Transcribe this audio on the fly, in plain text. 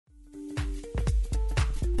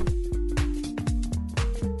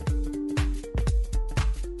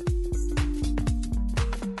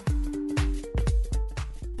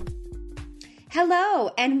Hello,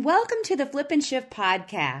 and welcome to the Flip and Shift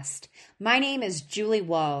podcast. My name is Julie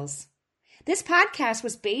Walls. This podcast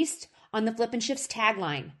was based on the Flip and Shift's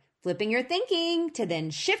tagline, flipping your thinking to then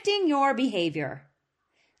shifting your behavior.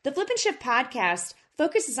 The Flip and Shift podcast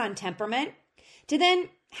focuses on temperament to then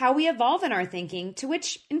how we evolve in our thinking to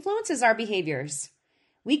which influences our behaviors.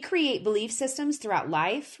 We create belief systems throughout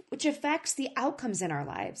life, which affects the outcomes in our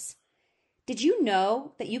lives. Did you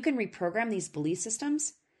know that you can reprogram these belief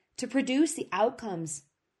systems to produce the outcomes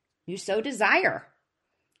you so desire?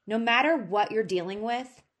 No matter what you're dealing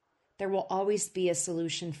with, there will always be a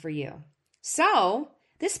solution for you. So,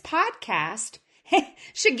 this podcast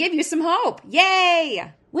should give you some hope.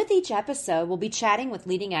 Yay! With each episode, we'll be chatting with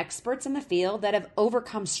leading experts in the field that have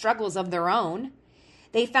overcome struggles of their own.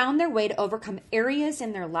 They found their way to overcome areas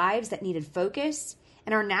in their lives that needed focus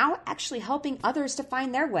and are now actually helping others to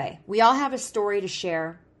find their way. We all have a story to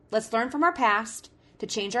share. Let's learn from our past to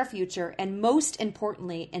change our future, and most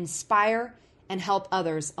importantly, inspire and help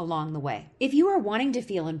others along the way. If you are wanting to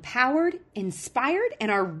feel empowered, inspired, and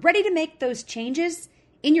are ready to make those changes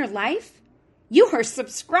in your life, you are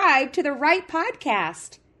subscribed to the right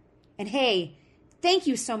podcast. And hey, thank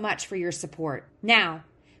you so much for your support. Now,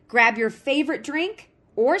 grab your favorite drink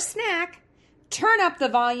or snack, turn up the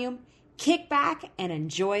volume, kick back, and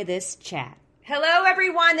enjoy this chat. Hello,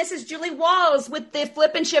 everyone. This is Julie Walls with the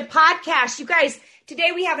Flip and Shift podcast. You guys,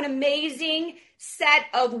 today we have an amazing set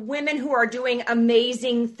of women who are doing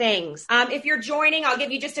amazing things. If you're joining, I'll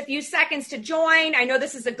give you just a few seconds to join. I know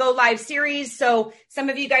this is a go live series, so some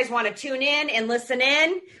of you guys want to tune in and listen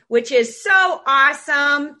in, which is so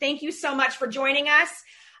awesome. Thank you so much for joining us.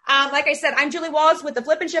 Like I said, I'm Julie Walls with the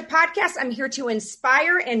Flip and Shift podcast. I'm here to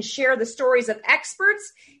inspire and share the stories of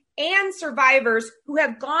experts and survivors who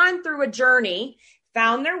have gone through a journey,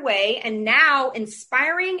 found their way, and now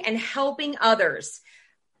inspiring and helping others.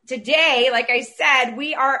 Today, like I said,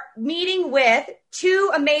 we are meeting with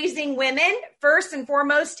two amazing women. First and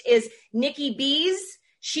foremost is Nikki Bees.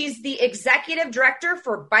 She's the executive director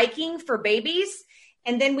for Biking for Babies.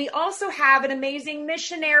 And then we also have an amazing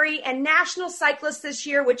missionary and national cyclist this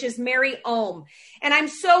year, which is Mary Ohm. And I'm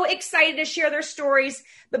so excited to share their stories.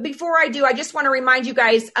 But before I do, I just want to remind you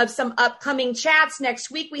guys of some upcoming chats. Next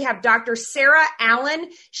week, we have Dr. Sarah Allen.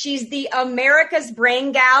 She's the America's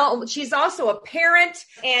Brain Gal. She's also a parent,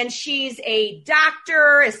 and she's a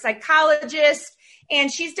doctor, a psychologist,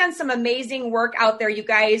 and she's done some amazing work out there, you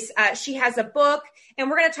guys. She has a book, and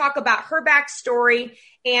we're going to talk about her backstory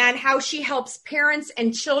and how she helps parents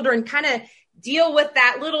and children kind of deal with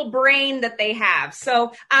that little brain that they have.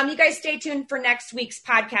 So you guys stay tuned for next week's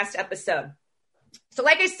podcast episode. So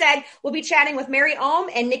like I said, we'll be chatting with Mary Ohm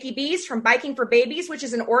and Nikki Bees from Biking for Babies, which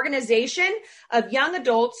is an organization of young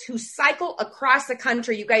adults who cycle across the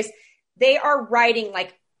country. You guys, they are riding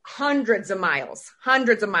like hundreds of miles,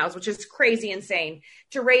 which is crazy insane,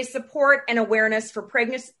 to raise support and awareness for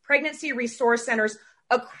pregnancy resource centers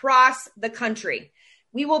across the country.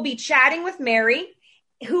 We will be chatting with Mary,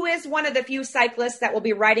 who is one of the few cyclists that will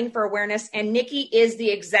be riding for awareness, and Nikki is the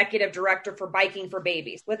executive director for Biking for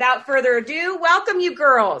Babies. Without further ado, welcome you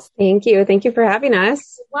girls. Thank you. Thank you for having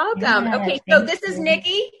us. Welcome. Yeah, okay, so this is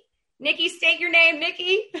Nikki. Nikki, state your name,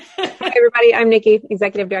 Nikki. Hi, everybody. I'm Nikki,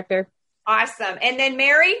 executive director. Awesome. And then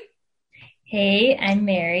Mary? Hey, I'm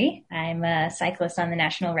Mary. I'm a cyclist on the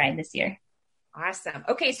national ride this year. Awesome.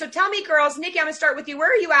 Okay, so tell me, girls, Nikki, I'm going to start with you.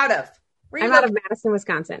 Where are you out of? I'm out of Madison,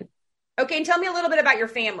 Wisconsin. Okay, and tell me a little bit about your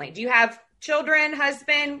family. Do you have children,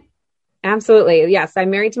 husband? Absolutely. Yes. I'm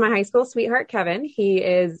married to my high school sweetheart, Kevin. He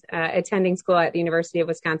is attending school at the University of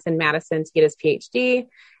Wisconsin-Madison to get his PhD.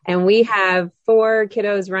 And we have 4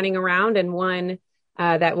 kiddos running around and one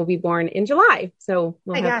that will be born in July. So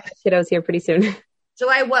we'll have kiddos here pretty soon.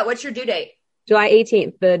 July what? What's your due date? July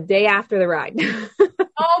 18th, the day after the ride.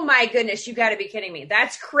 Oh my goodness. You got to be kidding me.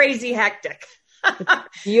 That's crazy hectic.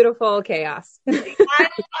 Beautiful chaos.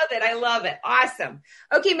 I love it. Awesome.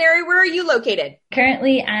 Okay, Mary, where are you located?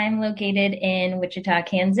 Currently, I'm located in Wichita,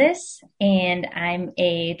 Kansas, and I'm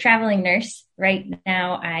a traveling nurse. Right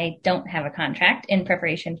now, I don't have a contract in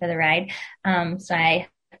preparation for the ride. So I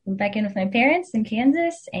moved back in with my parents in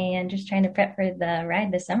Kansas and just trying to prep for the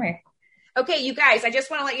ride this summer. Okay, you guys, I just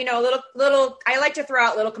want to let you know a little, I like to throw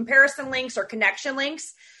out little comparison links or connection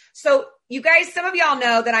links. So you guys, some of y'all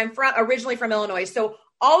know that I'm originally from Illinois. So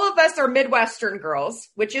all of us are Midwestern girls,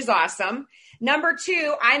 which is awesome. Number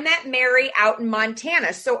 2, I met Mary out in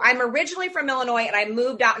Montana. So I'm originally from Illinois and I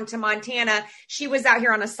moved out into Montana. She was out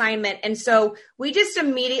here on assignment. And so we just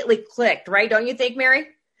immediately clicked, right? Don't you think, Mary?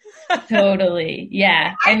 Totally.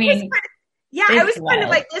 Yeah. I was kind of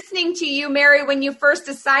like listening to you, Mary, when you first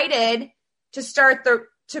decided to start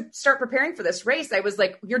to start preparing for this race, I was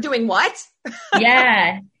like, you're doing what?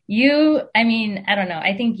 Yeah. I don't know.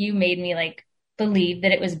 I think you made me like believe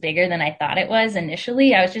that it was bigger than I thought it was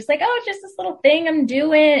initially. I was just like, oh, it's just this little thing I'm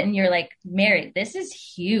doing. And you're like, Mary, this is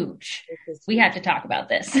huge. We have to talk about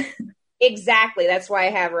this. Exactly. That's why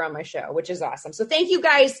I have her on my show, which is awesome. So thank you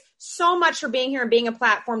guys so much for being here and being a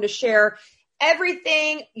platform to share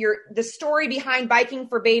everything, the story behind Biking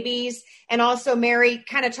for Babies, and also Mary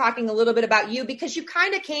kind of talking a little bit about you, because you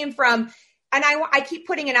kind of came from, and I keep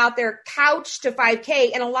putting it out there, couch to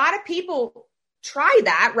 5K. And a lot of people try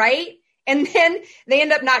that, right? And then they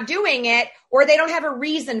end up not doing it, or they don't have a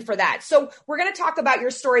reason for that. So we're going to talk about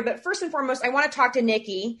your story. But first and foremost, I want to talk to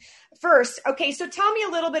Nikki first. Okay, so tell me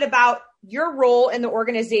a little bit about your role in the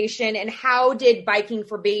organization and how did Biking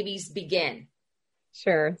for Babies begin?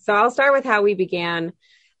 Sure. So I'll start with how we began.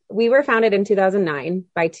 We were founded in 2009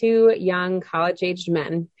 by two young college-aged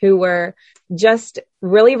men who were just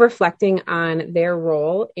really reflecting on their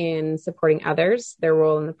role in supporting others, their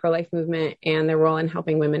role in the pro-life movement, and their role in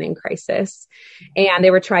helping women in crisis. And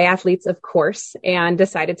they were triathletes, of course, and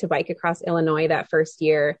decided to bike across Illinois that first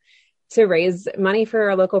year to raise money for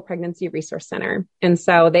a local pregnancy resource center. And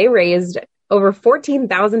so they raised over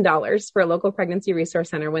 $14,000 for a local pregnancy resource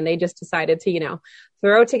center when they just decided to,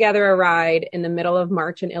 throw together a ride in the middle of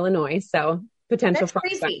March in Illinois. So potential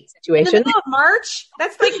crazy situation. In the middle of March?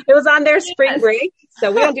 That's like it was on their spring break.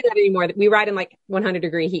 So we don't do that anymore. We ride in like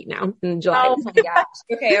 100-degree heat now in July. Oh my gosh.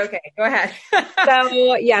 Okay. Go ahead.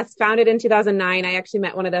 So yes, founded in 2009. I actually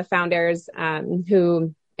met one of the founders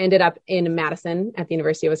who ended up in Madison at the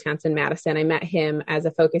University of Wisconsin-Madison. I met him as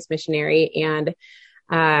a focus missionary, and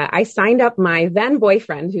I signed up my then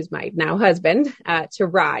boyfriend, who's my now husband, to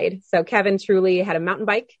ride. So Kevin truly had a mountain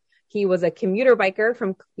bike. He was a commuter biker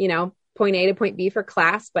from, point A to point B for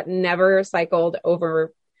class, but never cycled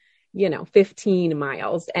over, 15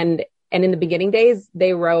 miles. And in the beginning days,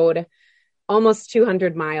 they rode almost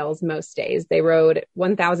 200 miles most days. They rode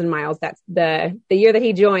 1,000 miles. That's the year that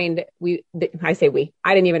he joined. I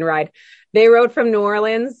didn't even ride. They rode from New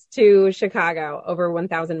Orleans to Chicago over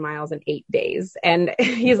 1,000 miles in 8 days. And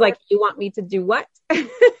he's like, you want me to do what?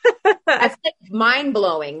 That's like mind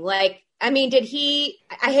blowing. Like, I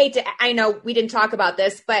know we didn't talk about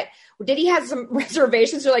this, but did he have some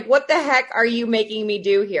reservations? Or like, what the heck are you making me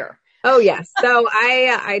do here? Oh, yes. So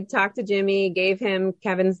I talked to Jimmy, gave him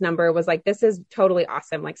Kevin's number, was like, this is totally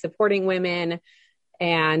awesome. Like supporting women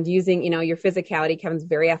and using, your physicality. Kevin's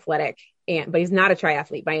very athletic, but he's not a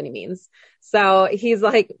triathlete by any means. So he's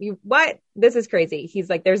like, what? This is crazy. He's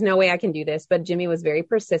like, there's no way I can do this. But Jimmy was very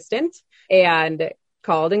persistent and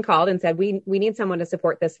called and said, we need someone to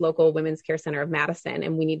support this local women's care center of Madison.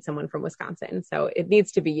 And we need someone from Wisconsin. So it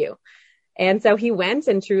needs to be you. And so he went,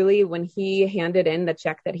 and truly when he handed in the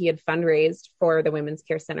check that he had fundraised for the Women's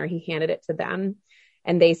Care Center, he handed it to them.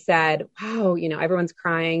 And they said, wow, everyone's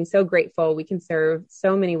crying, so grateful. We can serve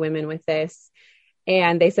so many women with this.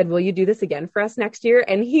 And they said, will you do this again for us next year?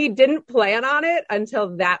 And he didn't plan on it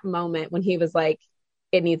until that moment when he was like,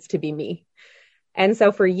 it needs to be me. And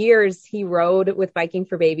so for years he rode with Biking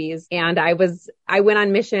for Babies. And I went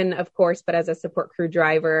on mission, of course, but as a support crew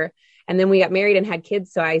driver. And then we got married and had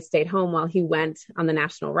kids. So I stayed home while he went on the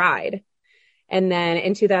national ride. And then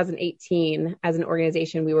in 2018, as an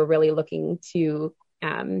organization, we were really looking to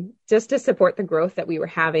just to support the growth that we were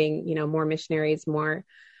having, more missionaries, more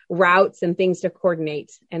routes and things to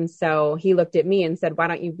coordinate. And so he looked at me and said, why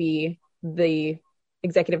don't you be the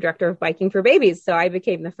executive director of Biking for Babies? So I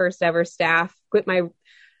became the first ever staff, quit my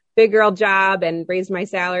big girl job and raised my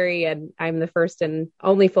salary. And I'm the first and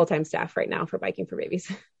only full-time staff right now for Biking for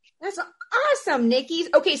Babies. That's awesome, Nikki.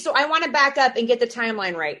 Okay, so I want to back up and get the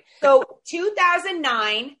timeline right. So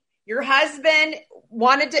 2009, your husband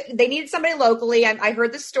they needed somebody locally. I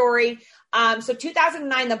heard the story. So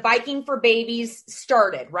 2009, the Biking for Babies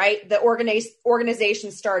started, right? The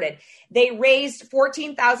organization started. They raised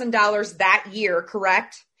 $14,000 that year,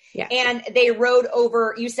 correct? Yeah. And they rode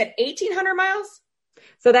over, you said 1,800 miles?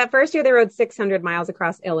 So that first year they rode 600 miles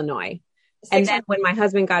across Illinois. And then when my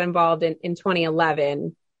husband got involved in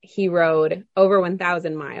 2011, he rode over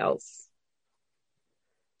 1,000 miles.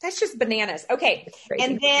 That's just bananas. Okay.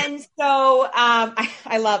 And then, so,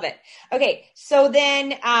 I love it. Okay. So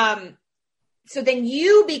then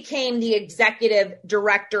you became the executive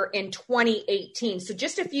director in 2018. So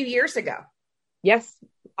just a few years ago. Yes.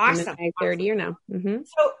 Awesome. My third year now. Mm-hmm.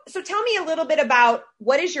 So tell me a little bit about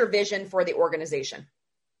what is your vision for the organization?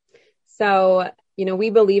 So, we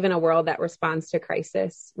believe in a world that responds to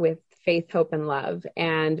crisis with faith, hope, and love.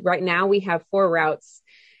 And right now we have 4 routes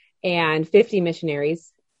and 50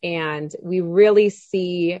 missionaries. And we really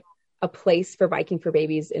see a place for Biking for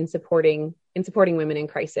Babies in supporting women in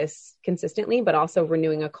crisis consistently, but also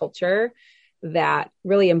renewing a culture that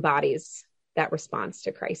really embodies that response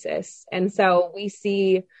to crisis. And so we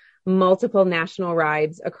see multiple national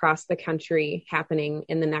rides across the country happening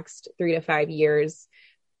in the next 3 to 5 years.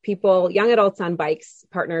 People, young adults on bikes,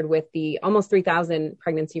 partnered with the almost 3,000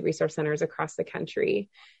 pregnancy resource centers across the country.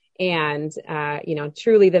 And,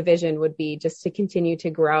 truly the vision would be just to continue to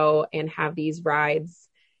grow and have these rides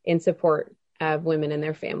in support of women and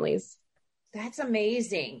their families. That's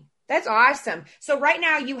amazing. That's awesome. So right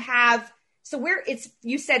now you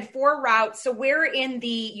said 4 routes. So where in the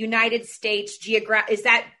United States is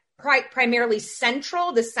that primarily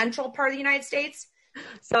the central part of the United States?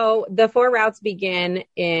 So the 4 routes begin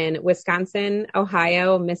in Wisconsin,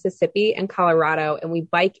 Ohio, Mississippi, and Colorado, and we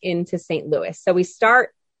bike into St. Louis. So we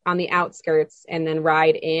start on the outskirts and then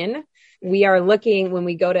ride in. We are looking, when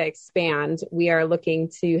we go to expand, we are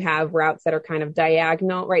looking to have routes that are kind of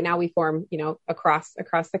diagonal. Right now we form, across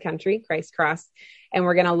the country, crisscross, and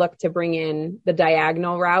we're going to look to bring in the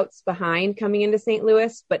diagonal routes behind coming into St.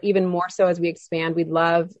 Louis. But even more so as we expand, we'd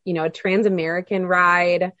love, a Trans-American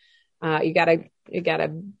ride. You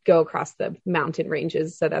gotta go across the mountain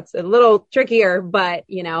ranges. So that's a little trickier, but,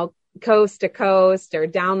 coast to coast or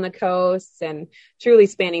down the coast and truly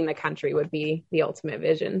spanning the country would be the ultimate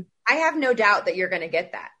vision. I have no doubt that you're going to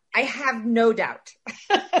get that. I have no doubt.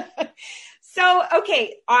 So,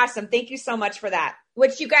 okay, awesome. Thank you so much for that.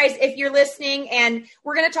 Which you guys, if you're listening, and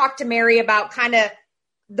we're going to talk to Mary about kind of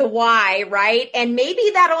the why, right? And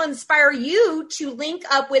maybe that'll inspire you to link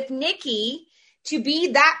up with Nikki to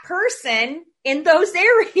be that person in those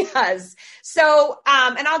areas. So,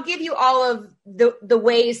 and I'll give you all of the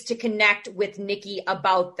ways to connect with Nikki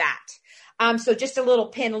about that. So just a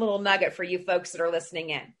little nugget for you folks that are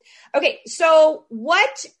listening in. Okay. So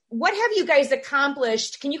what have you guys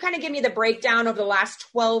accomplished? Can you kind of give me the breakdown of the last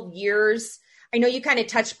 12 years? I know you kind of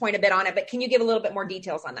touched point a bit on it, but can you give a little bit more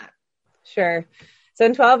details on that? Sure. So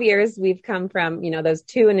in 12 years, we've come from, those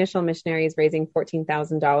 2 initial missionaries raising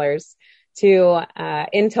 $14,000 to,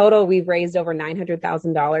 in total, we've raised over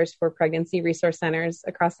 $900,000 for pregnancy resource centers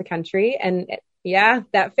across the country. And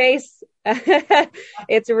that face,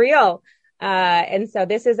 it's real. And so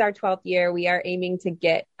this is our 12th year. We are aiming to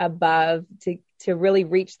get above to really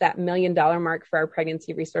reach that $1 million mark for our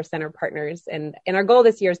pregnancy resource center partners. And our goal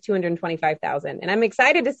this year is 225,000. And I'm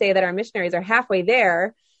excited to say that our missionaries are halfway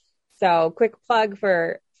there. So quick plug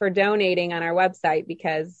for donating on our website,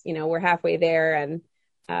 because, we're halfway there, and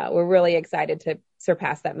we're really excited to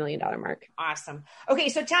surpass that $1 million mark. Awesome. Okay.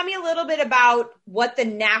 So tell me a little bit about what the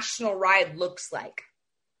national ride looks like.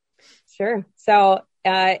 Sure. So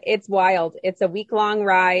it's wild. It's a week-long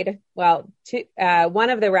ride. Well, one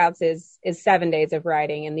of the routes is 7 days of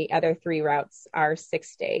riding, and the other 3 routes are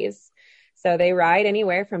 6 days. So they ride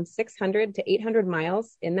anywhere from 600 to 800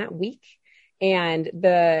 miles in that week. And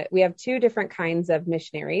we have 2 different kinds of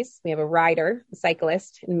missionaries. We have a rider, a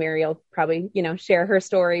cyclist, and Mary will probably, share her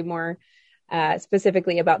story more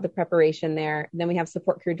specifically about the preparation there. And then we have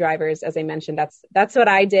support crew drivers. As I mentioned, that's what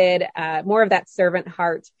I did. More of that servant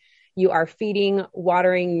heart. You are feeding,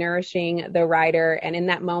 watering, nourishing the rider. And in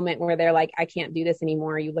that moment where they're like, I can't do this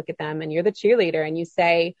anymore, you look at them and you're the cheerleader and you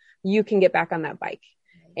say, you can get back on that bike,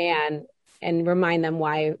 and remind them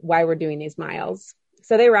why we're doing these miles.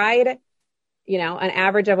 So they ride, an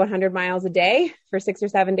average of 100 miles a day for 6 or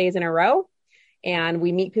 7 days in a row. And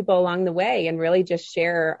we meet people along the way and really just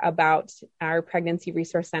share about our pregnancy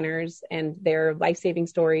resource centers and their life-saving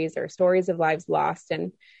stories or stories of lives lost.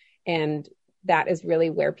 And that is really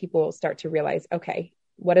where people start to realize, okay,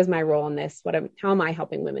 what is my role in this? How am I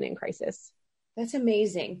helping women in crisis? That's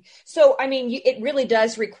amazing. So, it really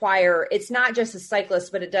does require, it's not just a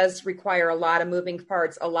cyclist, but it does require a lot of moving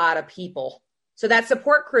parts, a lot of people. So that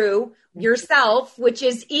support crew, yourself, which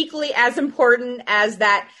is equally as important as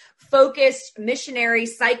that focused missionary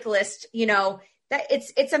cyclist, that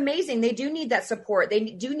it's amazing. They do need that support. They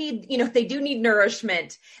do need, they do need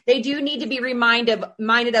nourishment. They do need to be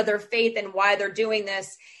reminded of their faith and why they're doing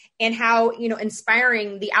this and how,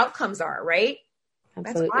 inspiring the outcomes are, right?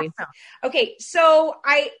 Absolutely. That's awesome. Okay. So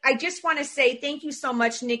I just want to say thank you so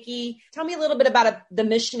much, Nikki. Tell me a little bit about the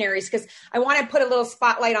missionaries, because I want to put a little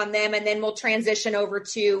spotlight on them, and then we'll transition over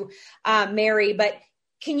to Mary. But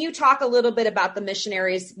can you talk a little bit about the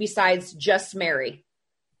missionaries besides just Mary?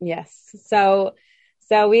 Yes. So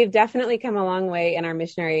we've definitely come a long way in our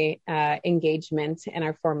missionary engagement and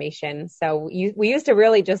our formation. So we used to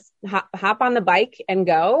really just hop on the bike and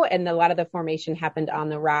go, and a lot of the formation happened on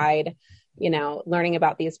the ride, learning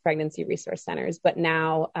about these pregnancy resource centers. But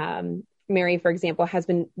now Mary, for example, has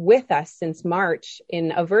been with us since March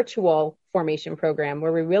in a virtual formation program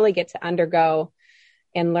where we really get to undergo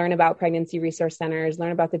and learn about pregnancy resource centers,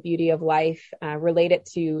 learn about the beauty of life, relate it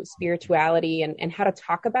to spirituality and how to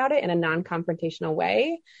talk about it in a non-confrontational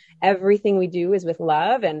way. Everything we do is with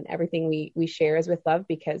love, and everything we share is with love,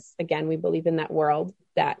 because again, we believe in that world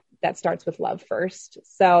that starts with love first.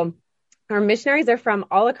 So our missionaries are from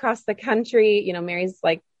all across the country. You know, Mary's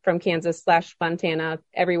like from Kansas / Montana,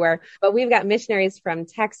 everywhere. But we've got missionaries from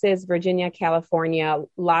Texas, Virginia, California,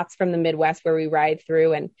 lots from the Midwest where we ride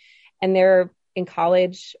through, and they're in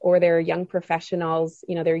college, or they're young professionals.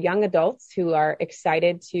 You know, they're young adults who are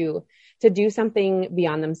excited to do something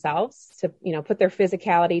beyond themselves, to, you know, put their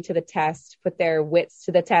physicality to the test, put their wits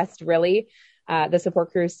to the test, really. The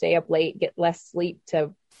support crews stay up late, get less sleep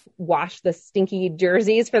to wash the stinky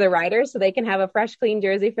jerseys for the riders so they can have a fresh, clean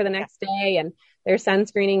jersey for the next day, and they're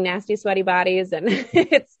sunscreening nasty, sweaty bodies. And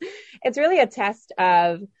it's really a test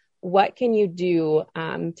of what can you do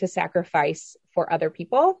to sacrifice for other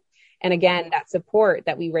people. And again, that support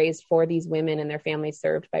that we raise for these women and their families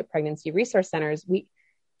served by pregnancy resource centers,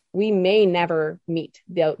 we may never meet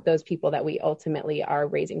those people that we ultimately are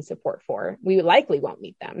raising support for. We likely won't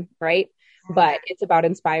meet them, right? But it's about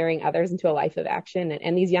inspiring others into a life of action.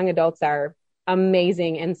 And these young adults are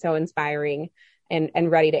amazing and so inspiring and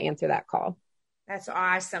ready to answer that call. That's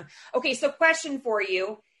awesome. Okay, so question for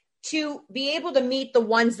you. To be able to meet the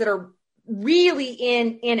ones that are really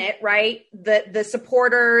in it, right? The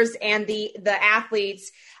supporters and the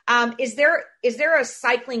athletes. Is there a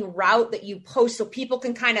cycling route that you post so people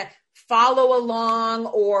can kind of follow along,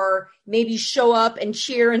 or maybe show up and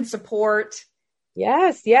cheer and support?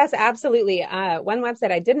 Yes, absolutely. One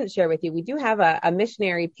website I didn't share with you, we do have a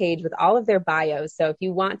missionary page with all of their bios. So if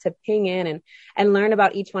you want to ping in and learn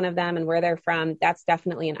about each one of them and where they're from, that's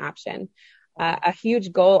definitely an option. A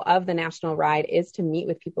huge goal of the national ride is to meet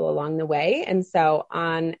with people along the way. And so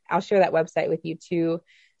I'll share that website with you too,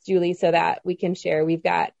 Julie, so that we can share. We've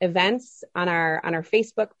got events on our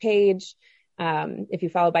Facebook page. If you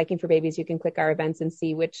follow Biking for Babies, you can click our events and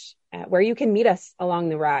see where you can meet us along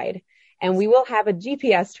the ride. And we will have a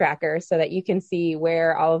GPS tracker so that you can see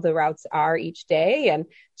where all of the routes are each day and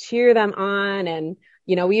cheer them on. And,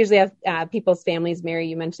 you know, we usually have people's families. Mary,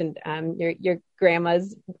 you mentioned your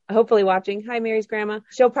grandma's hopefully watching. Hi, Mary's grandma.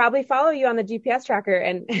 She'll probably follow you on the GPS tracker.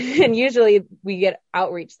 And usually we get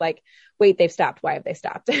outreach like, wait, they've stopped. Why have they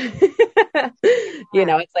stopped? You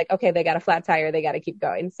know, it's like, okay, they got a flat tire. They got to keep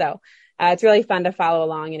going. So it's really fun to follow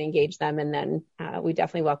along and engage them. And then we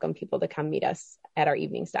definitely welcome people to come meet us at our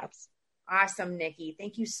evening stops. Awesome, Nikki.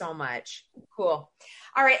 Thank you so much. Cool.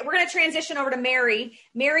 All right. We're going to transition over to Mary.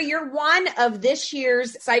 Mary, you're one of this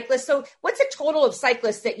year's cyclists. So what's the total of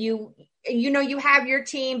cyclists that you have your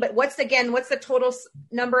team, but what's the total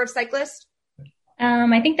number of cyclists?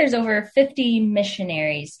 I think there's over 50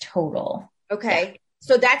 missionaries total. Okay. Yeah.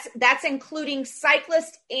 So that's including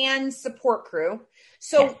cyclists and support crew.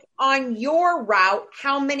 So yes. On your route,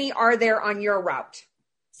 how many are there on your route?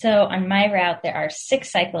 So on my route, there are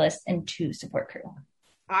 6 cyclists and 2 support crew.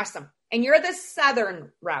 Awesome. And you're the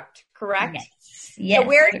southern route, correct? Yes. So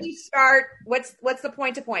where do you start? What's the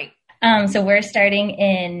point to point? So we're starting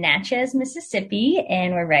in Natchez, Mississippi,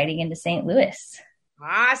 and we're riding into St. Louis.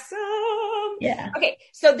 Awesome. Yeah. Okay.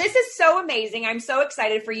 So this is so amazing. I'm so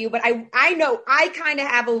excited for you, but I know I kind of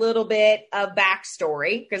have a little bit of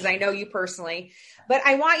backstory because I know you personally, but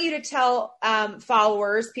I want you to tell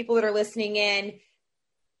followers, people that are listening in,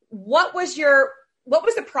 what was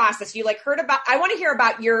the process you heard about? I want to hear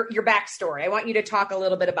about your backstory. I want you to talk a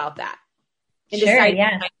little bit about that. Sure.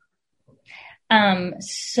 Yeah.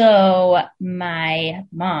 So my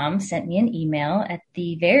mom sent me an email at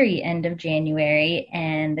the very end of January,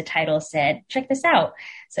 and the title said, check this out.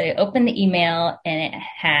 So I opened the email and it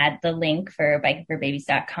had the link for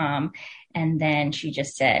bikingforbabies.com. And then she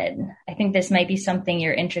just said, I think this might be something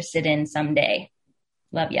you're interested in someday.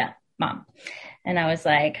 Love ya, Mom. And I was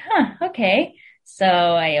like, okay. So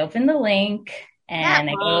I opened the link and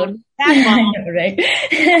I go, right?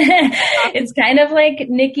 It's kind of like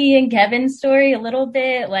Nikki and Kevin's story a little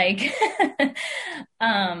bit. So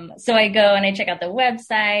I go and I check out the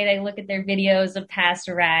website. I look at their videos of past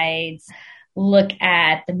rides, look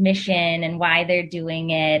at the mission and why they're doing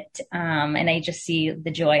it. And I just see the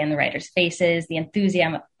joy on the riders' faces, the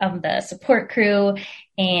enthusiasm of the support crew.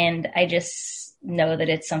 And I just know that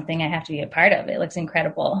it's something I have to be a part of. It looks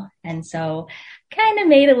incredible. And so kind of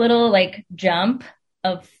made a little jump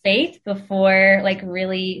of faith before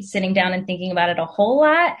really sitting down and thinking about it a whole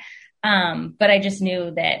lot. But I just knew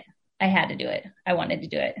that I had to do it. I wanted to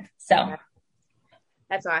do it. So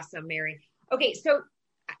that's awesome, Mary. Okay. So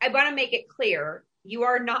I want to make it clear, you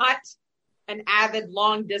are not an avid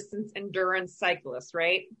long distance endurance cyclist,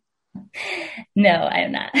 right? No, I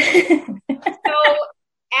am not. So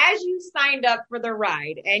as you signed up for the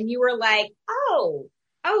ride and you were like, oh,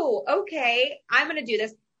 okay, I'm going to do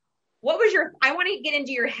this. I want to get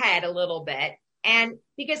into your head a little bit. And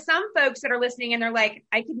because some folks that are listening and they're like,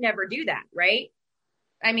 I could never do that, right?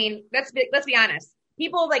 I mean, let's be honest.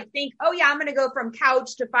 People like think, oh yeah, I'm going to go from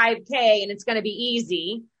couch to 5K and it's going to be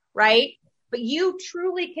easy, right? But you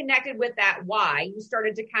truly connected with that why. You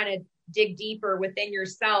started to kind of dig deeper within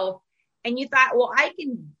yourself and you thought, well, I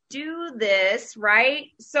can do this, right?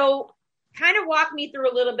 So kind of walk me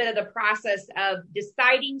through a little bit of the process of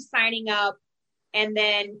deciding, signing up, and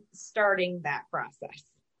then starting that process.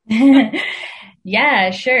 Yeah,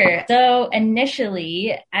 sure. So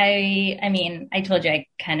initially, I told you I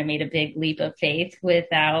kind of made a big leap of faith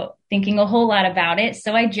without thinking a whole lot about it.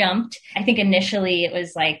 So I jumped. I think initially it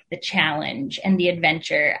was like the challenge and the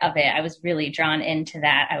adventure of it. I was really drawn into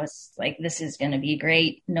that. I was like, this is going to be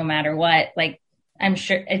great no matter what. Like, I'm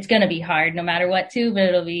sure it's going to be hard no matter what too, but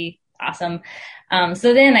it'll be awesome.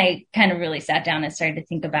 So then I kind of really sat down and started to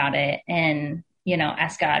think about it and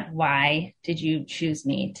ask God, why did you choose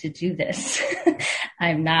me to do this?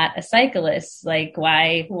 I'm not a cyclist. Like,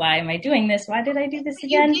 why am I doing this? Why did I do this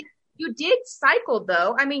again? You did cycle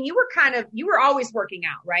though. I mean, you were always working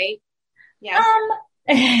out, right? Yeah.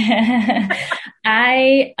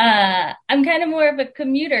 I'm kind of more of a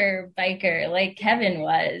commuter biker like Kevin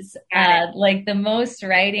was. Like the most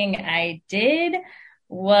riding I did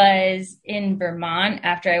was in Vermont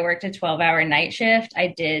after I worked a 12-hour night shift. I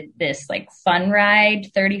did this like fun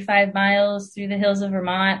ride, 35 miles through the hills of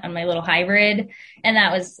Vermont on my little hybrid. And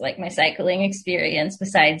that was like my cycling experience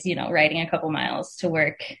besides, riding a couple miles to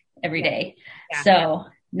work every day. Yeah. So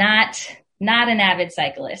not an avid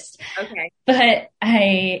cyclist. Okay. But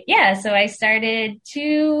so I started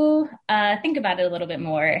to think about it a little bit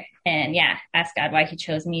more and ask God why he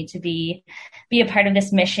chose me to be a part of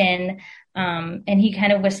this mission. And he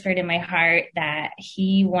kind of whispered in my heart that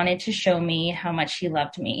he wanted to show me how much he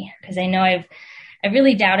loved me. Because I know I've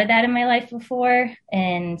really doubted that in my life before.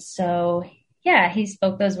 And so, he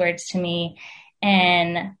spoke those words to me.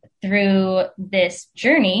 And through this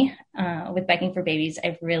journey with Biking for Babies,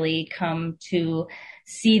 I've really come to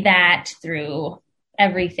see that through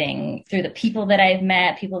everything, through the people that I've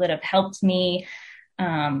met, people that have helped me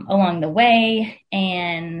along the way.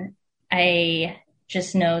 And I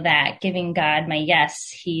just know that giving God my yes,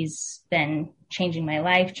 he's been changing my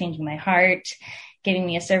life, changing my heart, giving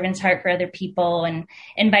me a servant's heart for other people and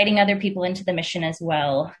inviting other people into the mission as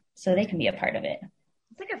well so they can be a part of it.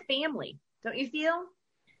 It's like a family, don't you feel?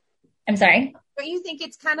 I'm sorry? Don't you think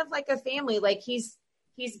it's kind of like a family? Like he's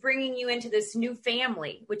bringing you into this new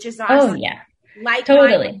family, which is awesome. Oh, yeah. Like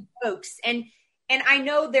totally. Folks. And I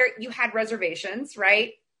know you had reservations,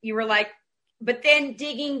 right? You were like, but then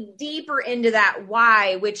digging deeper into that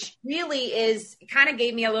why, which really is kind of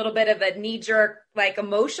gave me a little bit of a knee-jerk, like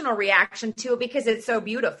emotional reaction to it because it's so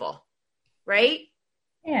beautiful, right?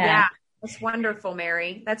 Yeah. That's wonderful,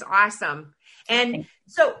 Mary. That's awesome. And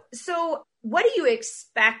so what do you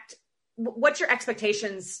expect? What's your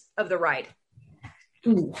expectations of the ride?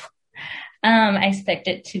 Ooh. I expect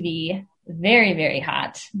it to be very, very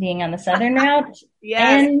hot being on the southern route.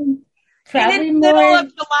 Yes. And probably in the middle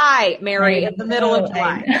of July, Mary, in the middle of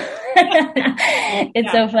July.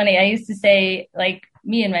 It's so funny. I used to say, like,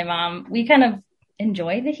 me and my mom, we kind of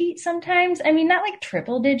enjoy the heat sometimes. I mean, not like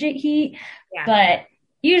triple digit heat, but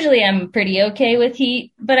usually I'm pretty okay with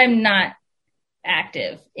heat, but I'm not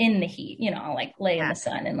active in the heat. I'll like lay in the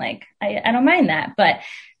sun and like, I don't mind that. But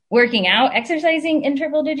working out, exercising in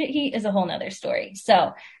triple digit heat is a whole nother story.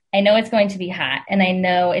 So I know it's going to be hot and I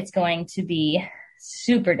know it's going to be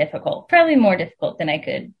super difficult, probably more difficult than I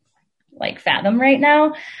could like fathom right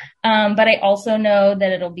now. But I also know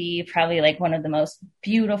that it'll be probably like one of the most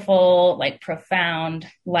beautiful, like profound,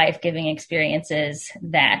 life-giving experiences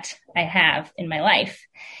that I have in my life.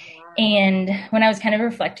 And when I was kind of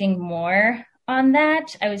reflecting more on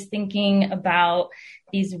that, I was thinking about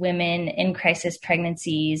these women in crisis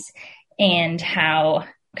pregnancies and how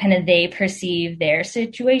kind of they perceive their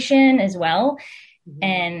situation as well. Mm-hmm.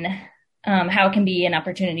 And how it can be an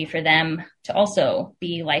opportunity for them to also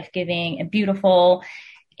be life-giving and beautiful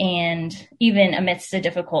and even amidst a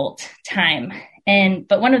difficult time.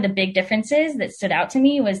 But one of the big differences that stood out to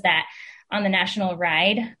me was that on the national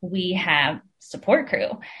ride, we have support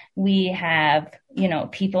crew. We have,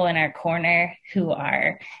 people in our corner who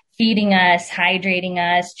are feeding us, hydrating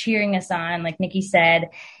us, cheering us on, like Nikki said.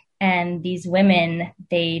 And these women,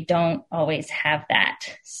 they don't always have that.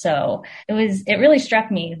 So it really struck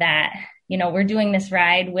me that, we're doing this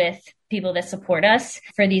ride with people that support us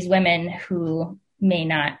for these women who may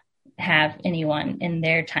not have anyone in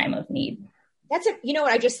their time of need. You know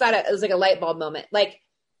what? I just thought it was like a light bulb moment. Like,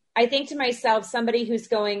 I think to myself, somebody who's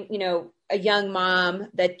going, a young mom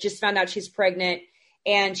that just found out she's pregnant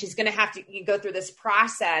and she's going to have to go through this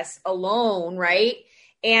process alone, right?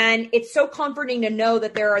 And it's so comforting to know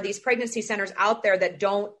that there are these pregnancy centers out there that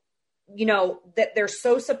don't, that they're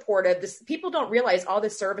so supportive. People don't realize all the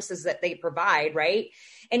services that they provide, right?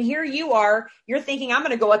 And here you are, you're thinking, I'm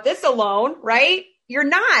going to go at this alone, right? You're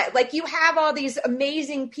not. Like, you have all these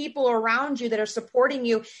amazing people around you that are supporting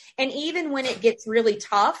you. And even when it gets really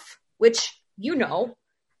tough, which,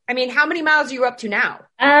 I mean, how many miles are you up to now?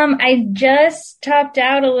 I just topped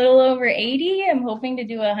out a little over 80. I'm hoping to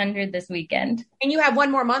do 100 this weekend. And you have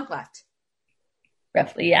one more month left.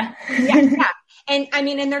 Roughly, yeah. Yeah. And I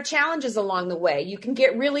mean, and there are challenges along the way. You can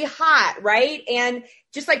get really hot, right? And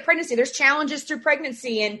just like pregnancy, there's challenges through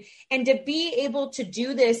pregnancy. And to be able to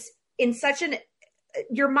do this in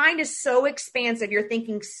your mind is so expansive. You're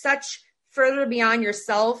thinking such further beyond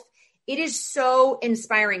yourself. It is so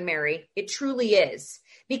inspiring, Mary. It truly is.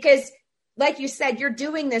 Because like you said, you're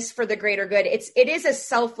doing this for the greater good. It is a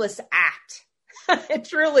selfless act. It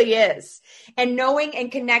truly is. And knowing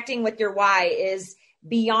and connecting with your why is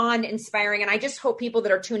beyond inspiring. And I just hope people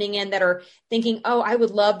that are tuning in that are thinking, oh, I would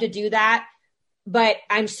love to do that, but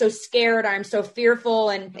I'm so scared, I'm so fearful,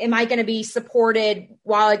 and am I going to be supported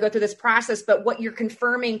while I go through this process? But what you're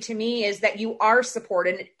confirming to me is that you are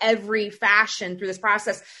supported in every fashion through this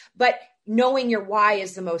process, but knowing your why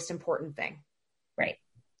is the most important thing.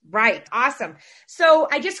 Right. Awesome. So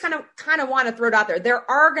I just kind of want to throw it out there. There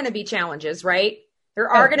are going to be challenges, right? There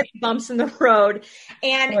are going to be bumps in the road.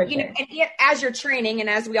 And, and as you're training, and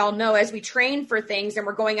as we all know, as we train for things and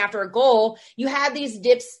we're going after a goal, you have these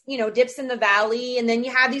dips in the valley, and then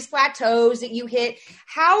you have these plateaus that you hit.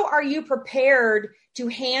 How are you prepared to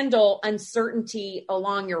handle uncertainty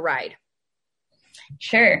along your ride?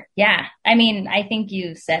 Sure. Yeah. I mean, I think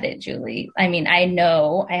you said it, Julie. I mean, I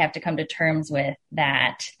know I have to come to terms with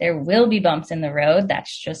that. There will be bumps in the road.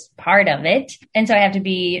 That's just part of it. And so I have to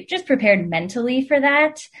be just prepared mentally for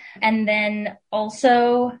that. And then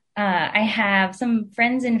also, I have some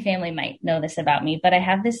friends and family might know this about me, but I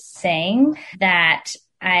have this saying that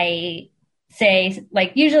I say,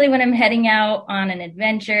 like, usually when I'm heading out on an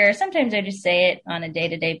adventure, sometimes I just say it on a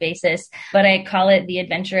day-to-day basis, but I call it the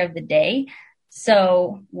adventure of the day.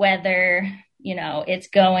 So whether, it's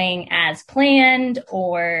going as planned,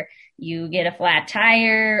 or you get a flat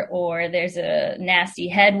tire, or there's a nasty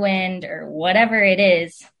headwind, or whatever it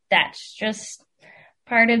is, that's just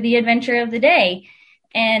part of the adventure of the day.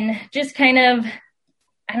 And just kind of,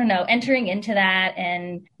 entering into that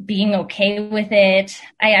and being okay with it.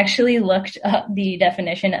 I actually looked up the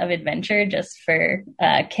definition of adventure just for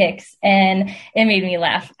kicks, and it made me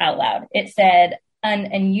laugh out loud. It said,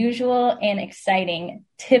 an unusual and exciting,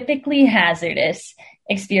 typically hazardous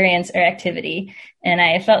experience or activity. And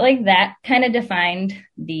I felt like that kind of defined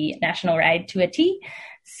the national ride to a T.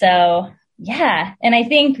 So yeah. And I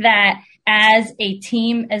think that as a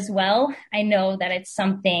team as well, I know that it's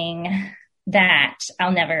something that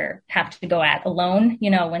I'll never have to go at alone.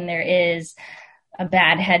 When there is a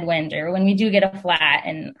bad headwind, or when we do get a flat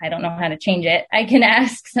and I don't know how to change it, I can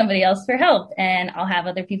ask somebody else for help, and I'll have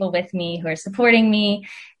other people with me who are supporting me,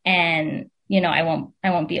 and I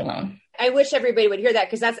won't be alone. I wish everybody would hear that,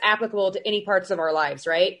 because that's applicable to any parts of our lives,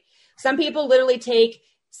 right? Some people literally take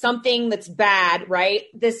something that's bad, right?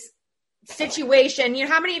 This situation,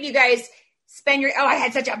 how many of you guys spend I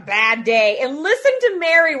had such a bad day, and listen to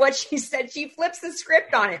Mary, what she said. She flips the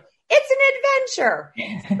script on it. It's an adventure,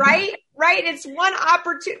 right? Right. It's one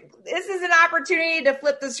opportunity. This is an opportunity to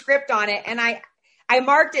flip the script on it. And I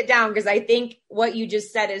marked it down because I think what you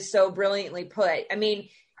just said is so brilliantly put. I mean,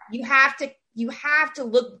 you have to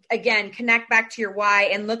look again, connect back to your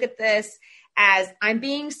why, and look at this as, I'm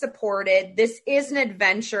being supported. This is an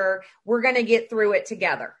adventure. We're going to get through it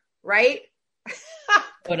together. Right.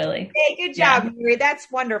 Totally. Hey, good job, Mary. That's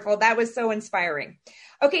wonderful. That was so inspiring.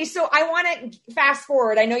 Okay, so I want to fast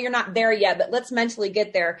forward. I know you're not there yet, but let's mentally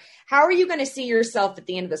get there. How are you going to see yourself at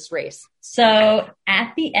the end of this race? So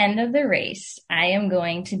at the end of the race, I am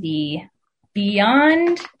going to be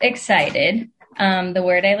beyond excited. The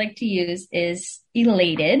word I like to use is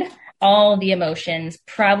elated. All the emotions,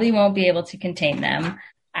 probably won't be able to contain them.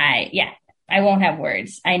 I won't have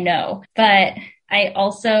words. I know. But I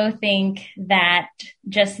also think that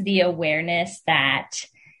just the awareness that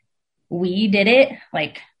we did it,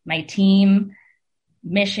 like my team,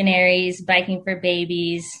 missionaries, biking for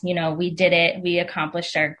babies. We did it. We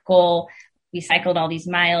accomplished our goal. We cycled all these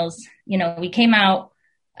miles. We came out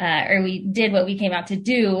or we did what we came out to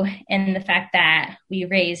do. And the fact that we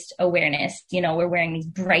raised awareness, we're wearing these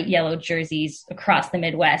bright yellow jerseys across the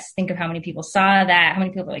Midwest. Think of how many people saw that, how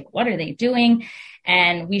many people were like, what are they doing?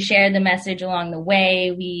 And we shared the message along the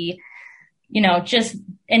way. We,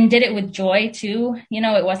 and did it with joy too.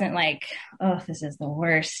 It wasn't like, oh, this is the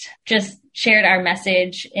worst. Just shared our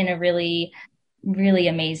message in a really, really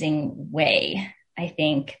amazing way. I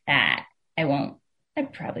think that I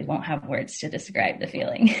probably won't have words to describe the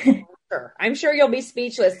feeling. Sure. I'm sure you'll be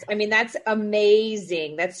speechless. I mean, that's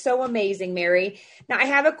amazing. That's so amazing, Mary. Now, I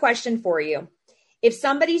have a question for you. If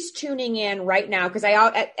somebody's tuning in right now, because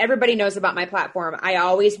everybody knows about my platform, I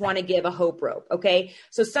always want to give a hope rope. Okay.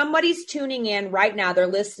 So somebody's tuning in right now. They're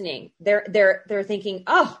listening. They're thinking,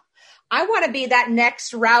 oh, I want to be that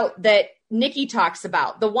next route that Nikki talks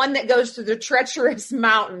about, the one that goes through the treacherous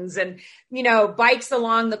mountains and, bikes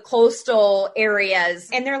along the coastal areas.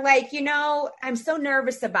 And they're like, I'm so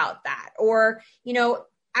nervous about that. Or,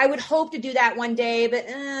 I would hope to do that one day, but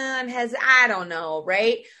I don't know.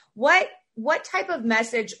 Right. What type of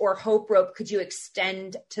message or hope rope could you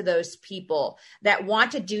extend to those people that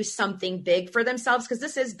want to do something big for themselves? Because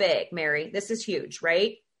this is big, Mary. This is huge,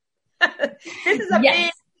 right? This is a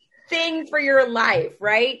big thing for your life,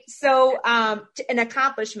 right? So an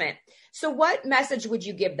accomplishment. So what message would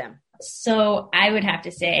you give them? So I would have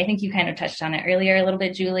to say, I think you kind of touched on it earlier a little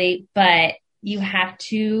bit, Julie, but you have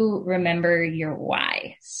to remember your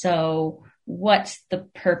why. So what's the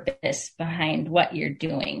purpose behind what you're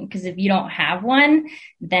doing? Because if you don't have one,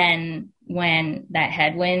 then when that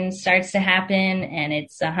headwind starts to happen and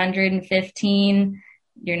it's 115,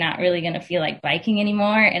 you're not really going to feel like biking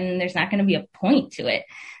anymore. And there's not going to be a point to it.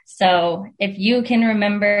 So if you can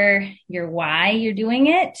remember your why you're doing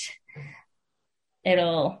it, I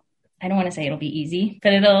don't want to say it'll be easy,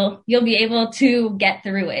 but you'll be able to get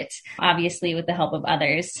through it, obviously with the help of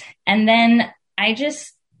others. And then I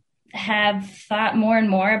just have thought more and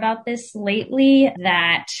more about this lately,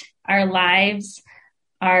 that our lives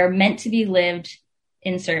are meant to be lived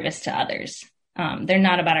in service to others. They're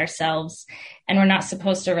not about ourselves, and we're not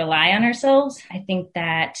supposed to rely on ourselves. I think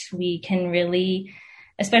that we can really,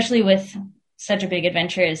 especially with such a big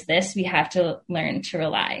adventure as this, we have to learn to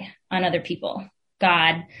rely on other people,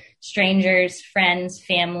 God, strangers, friends,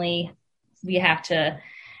 family. We have to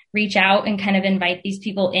reach out and kind of invite these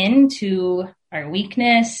people into our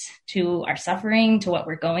weakness, to our suffering, to what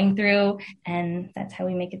we're going through. And that's how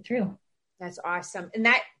we make it through. That's awesome. And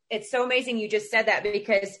it's so amazing you just said that,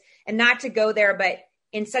 because, and not to go there, but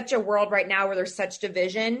in such a world right now where there's such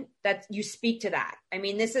division, that you speak to that. I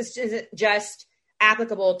mean, this is just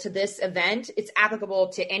applicable to this event. It's applicable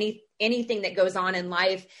to anything that goes on in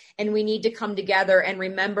life. And we need to come together and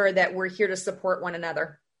remember that we're here to support one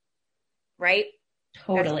another. Right?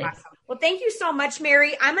 Totally. Awesome. Well, thank you so much,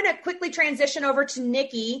 Mary. I'm going to quickly transition over to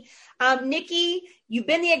Nikki. Nikki, you've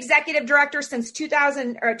been the executive director since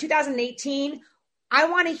 2018. I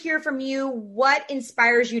want to hear from you. What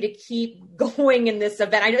inspires you to keep going in this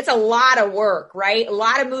event? I know it's a lot of work, right? A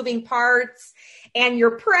lot of moving parts, and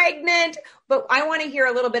you're pregnant, but I want to hear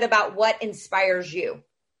a little bit about what inspires you.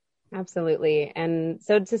 Absolutely. And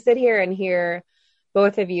so to sit here and hear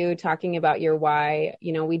both of you talking about your why,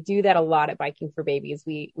 we do that a lot at Biking for Babies.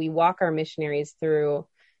 We walk our missionaries through,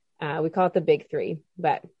 we call it the big three,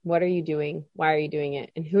 but what are you doing? Why are you doing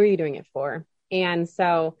it? And who are you doing it for? And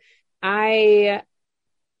so I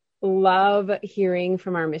love hearing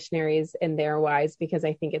from our missionaries and their whys, because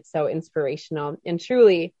I think it's so inspirational. And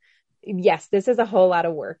truly, yes, this is a whole lot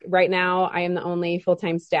of work. Right now, I am the only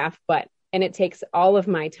full-time staff, and it takes all of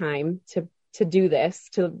my time to do this,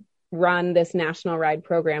 to run this national ride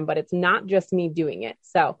program, but it's not just me doing it.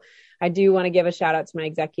 So I do want to give a shout out to my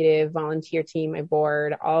executive volunteer team, my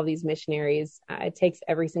board, all of these missionaries. It takes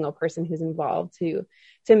every single person who's involved to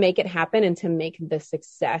make it happen and to make the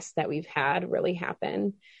success that we've had really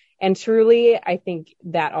happen. And truly, I think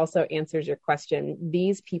that also answers your question.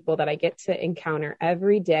 These people that I get to encounter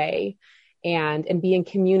every day and be in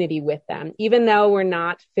community with them, even though we're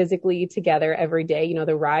not physically together every day.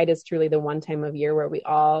 The ride is truly the one time of year where we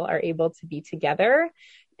all are able to be together,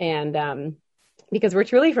 and because we're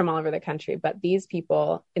truly from all over the country. But these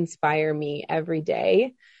people inspire me every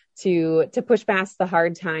day to push past the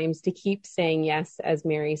hard times, to keep saying yes, as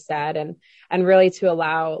Mary said, and really to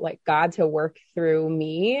allow God to work through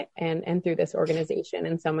me and through this organization.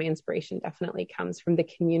 And so my inspiration definitely comes from the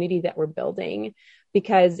community that we're building,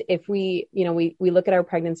 because if we look at our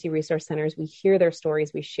pregnancy resource centers, we hear their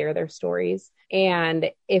stories, we share their stories.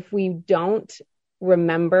 And if we don't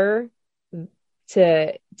remember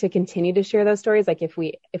to continue to share those stories. Like if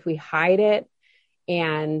we hide it,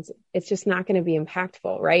 and it's just not going to be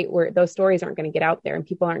impactful, right? Where those stories aren't going to get out there and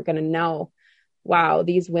people aren't going to know, wow,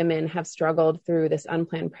 these women have struggled through this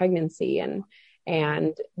unplanned pregnancy,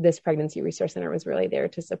 and this pregnancy resource center was really there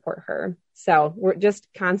to support her. So we're just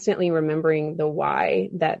constantly remembering the why,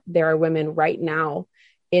 that there are women right now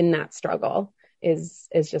in that struggle is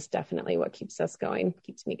just definitely what keeps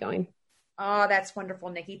me going. Oh, that's wonderful,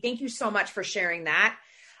 Nikki. Thank you so much for sharing that.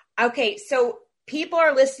 Okay, so people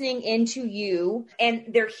are listening into you and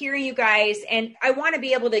they're hearing you guys, and I want to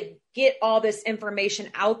be able to get all this information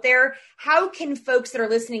out there. How can folks that are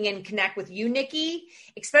listening in connect with you, Nikki,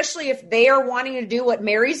 especially if they are wanting to do what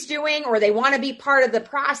Mary's doing, or they want to be part of the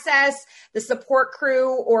process, the support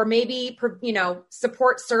crew, or maybe,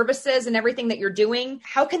 support services and everything that you're doing?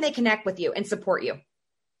 How can they connect with you and support you?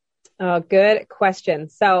 Oh, good question.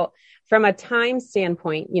 So from a time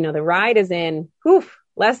standpoint, the ride is in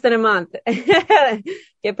less than a month.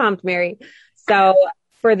 Get pumped, Mary. So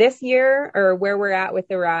for this year, or where we're at with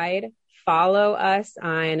the ride, follow us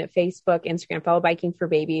on Facebook, Instagram, follow Biking for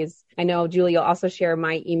Babies. I know Julie will also share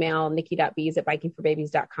my email,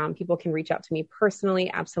 nikki.bees@bikingforbabies.com. People can reach out to me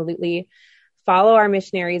personally. Absolutely. Follow our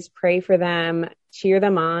missionaries, pray for them, cheer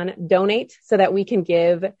them on, donate so that we can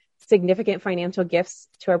give significant financial gifts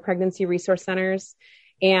to our pregnancy resource centers.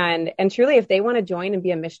 And truly, if they want to join and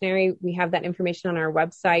be a missionary, we have that information on our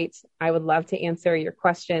website. I would love to answer your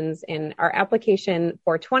questions. And our application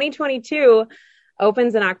for 2022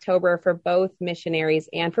 opens in October for both missionaries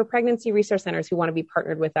and for pregnancy resource centers who want to be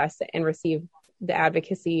partnered with us and receive the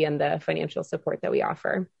advocacy and the financial support that we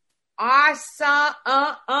offer.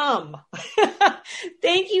 Awesome.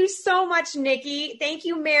 Thank you so much, Nikki. Thank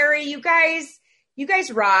you, Mary. You guys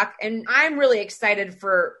rock. And I'm really excited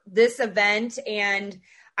for this event, and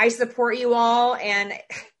I support you all. And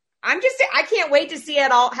I can't wait to see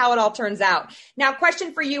how it all turns out. Now,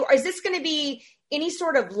 question for you, is this going to be any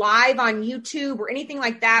sort of live on YouTube or anything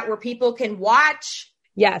like that where people can watch?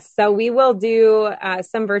 Yes. So we will do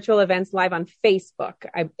some virtual events live on Facebook.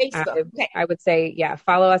 Okay. I would say,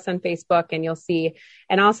 follow us on Facebook and you'll see.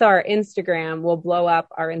 And also our Instagram, we'll blow up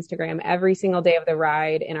our Instagram every single day of the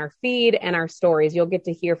ride in our feed and our stories. You'll get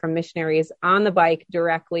to hear from missionaries on the bike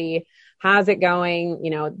directly. How's it going?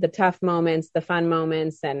 The tough moments, the fun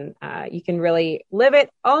moments, and you can really live it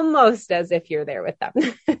almost as if you're there with them.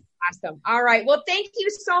 Awesome. All right. Well, thank you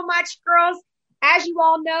so much, girls. As you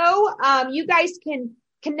all know, you guys can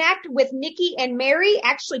connect with Nikki and Mary.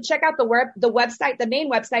 Actually, check out the website, the main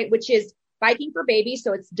website, which is Biking for Babies.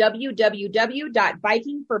 So it's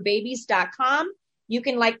www.bikingforbabies.com. You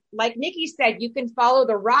can, like Nikki said, you can follow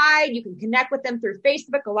the ride. You can connect with them through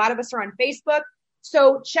Facebook. A lot of us are on Facebook.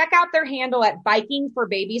 So check out their handle at Biking for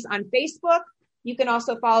Babies on Facebook. You can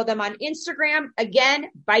also follow them on Instagram.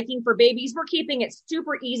 Again, Biking for Babies. We're keeping it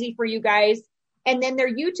super easy for you guys. And then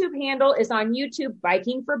their YouTube handle is on YouTube,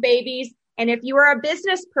 Biking for Babies. And if you are a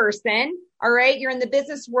business person, all right, you're in the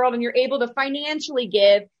business world and you're able to financially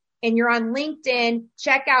give, and you're on LinkedIn,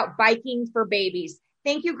 check out Biking for Babies.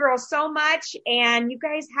 Thank you, girls, so much. And you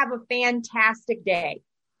guys have a fantastic day.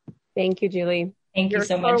 Thank you, Julie. Thank you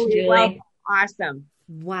so much, Julie. Welcome. Awesome.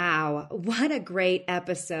 Wow, what a great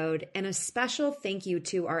episode, and a special thank you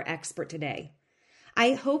to our expert today.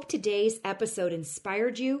 I hope today's episode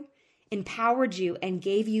inspired you, empowered you, and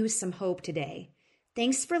gave you some hope today.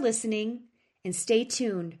 Thanks for listening, and stay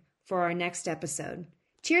tuned for our next episode.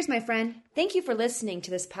 Cheers, my friend. Thank you for listening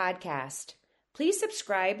to this podcast. Please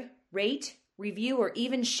subscribe, rate, review, or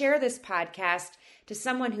even share this podcast to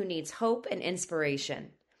someone who needs hope and inspiration.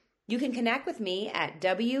 You can connect with me at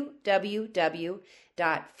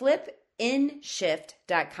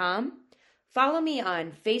www.flipinshift.com. Follow me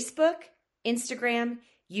on Facebook, Instagram,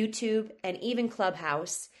 YouTube, and even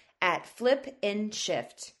Clubhouse at Flip in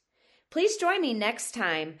Shift. Please join me next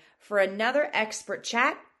time for another expert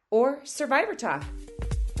chat or survivor talk.